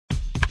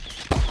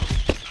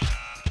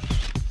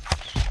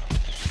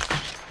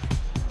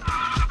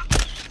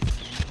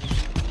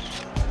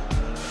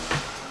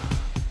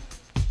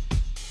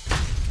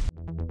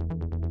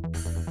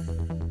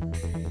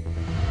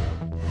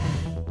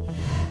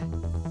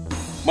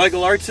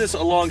Michael Artsis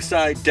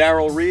alongside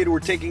Darrell Reid. We're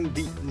taking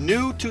the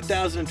new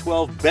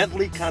 2012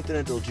 Bentley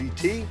Continental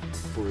GT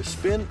for a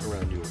spin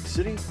around New York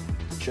City.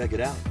 Check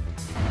it out.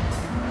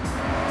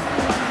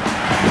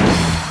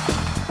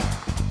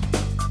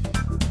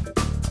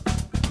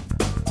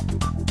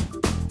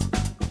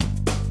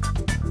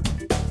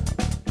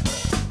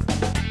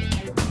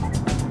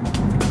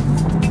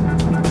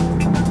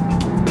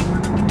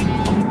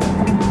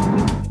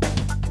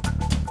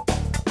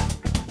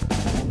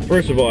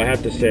 First of all, I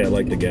have to say I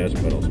like the gas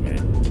pedals, man.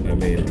 I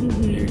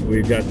mean,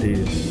 we've got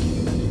these.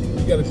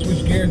 You gotta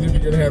switch gears if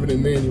you're gonna have it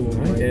in manual.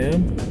 I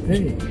am.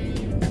 Hey,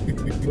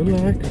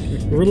 relax,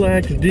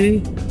 relax,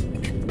 D.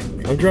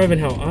 I'm driving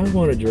how I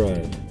want to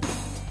drive.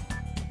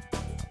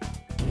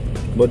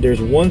 But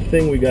there's one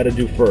thing we got to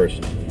do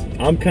first.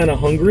 I'm kind of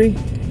hungry,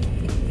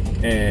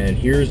 and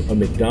here's a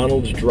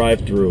McDonald's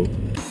drive-thru.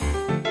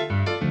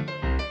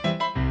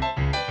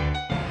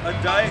 A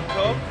Diet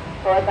Coke?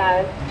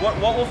 $4.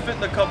 What will fit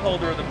in the cup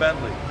holder of the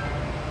Bentley?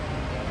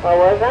 What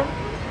was that?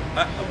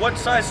 What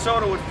size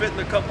soda would fit in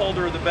the cup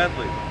holder of the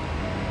Bentley?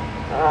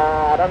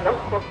 I don't know.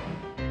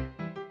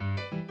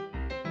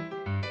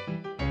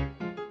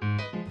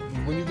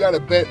 When you got a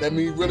bet, that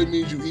really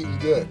means you eating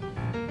good.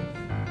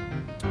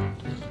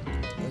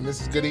 And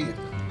this is good eating.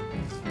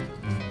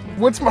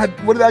 What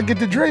did I get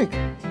to drink?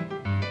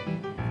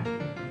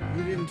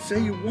 You didn't say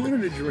you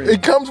wanted a drink.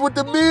 It comes with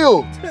the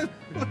meal.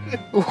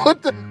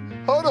 What the?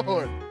 Hold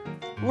on.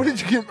 What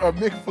did you get? A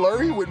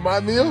McFlurry with my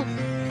meal?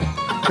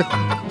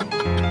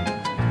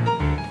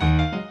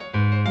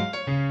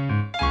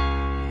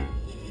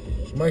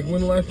 Mike,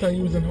 when the last time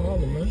you was in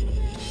Harlem, man?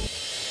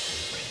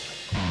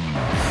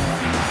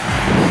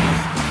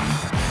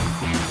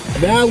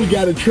 Now we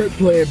got a trip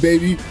planned,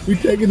 baby. We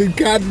taking the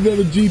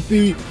Continental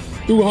GT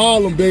through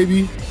Harlem,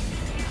 baby.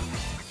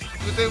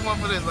 What they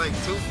want for this, like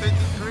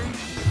 $253?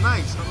 It's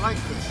nice, I like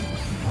this.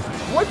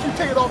 Once you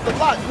take it off the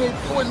lot, you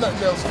ain't doing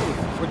nothing else to it.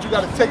 But you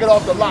gotta take it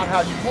off the lot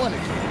how you want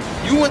it.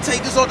 You want to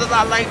take this off the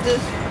lot like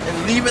this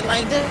and leave it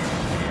like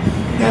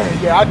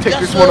that? Yeah, I take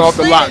this one off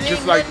the lot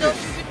just like this.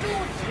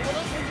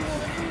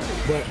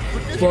 But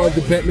as far as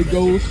the Bentley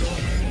goes,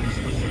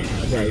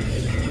 right.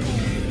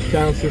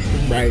 Sound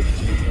system, right.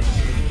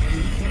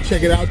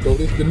 Check it out though,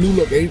 this is the new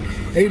look.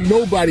 Ain't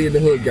nobody in the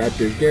hood got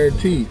this,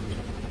 guaranteed.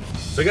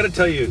 So I gotta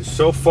tell you,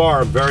 so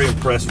far I'm very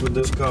impressed with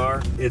this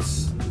car.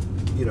 It's,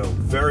 you know,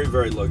 very,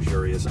 very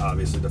luxurious,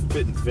 obviously. The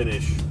fit and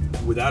finish,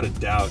 without a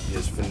doubt,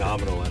 is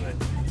phenomenal, and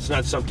it's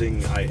not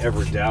something I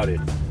ever doubted,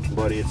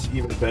 but it's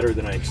even better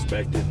than I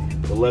expected.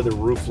 The leather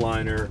roof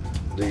liner,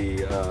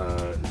 the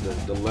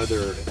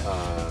leather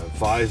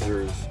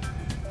visors.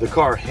 The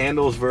car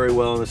handles very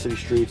well on the city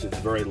streets. It's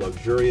very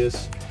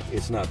luxurious.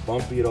 It's not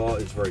bumpy at all.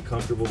 It's very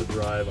comfortable to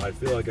drive. I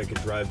feel like I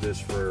could drive this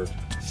for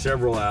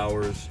several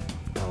hours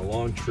on a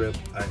long trip.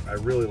 I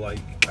really like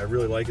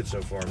it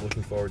so far. I'm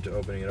looking forward to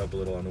opening it up a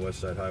little on the West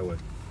Side Highway.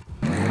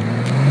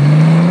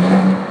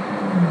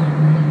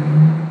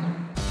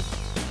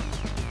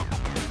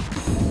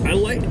 I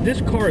like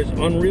this car. Is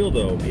unreal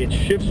though. It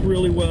shifts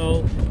really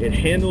well. It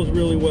handles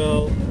really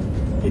well,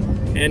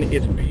 and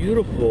it's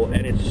beautiful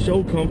and it's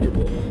so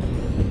comfortable.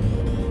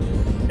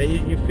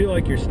 And you feel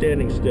like you're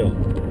standing still.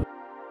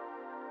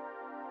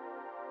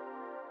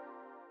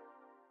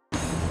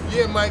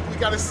 Yeah, Mike, we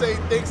gotta say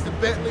thanks to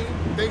Bentley,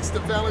 thanks to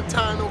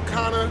Valentine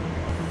O'Connor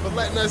for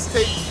letting us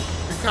take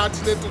the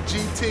Continental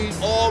GT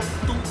all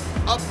through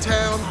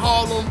Uptown,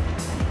 Harlem,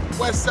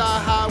 West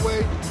Side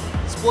Highway,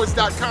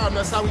 sports.com,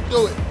 that's how we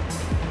do it.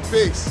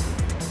 Peace.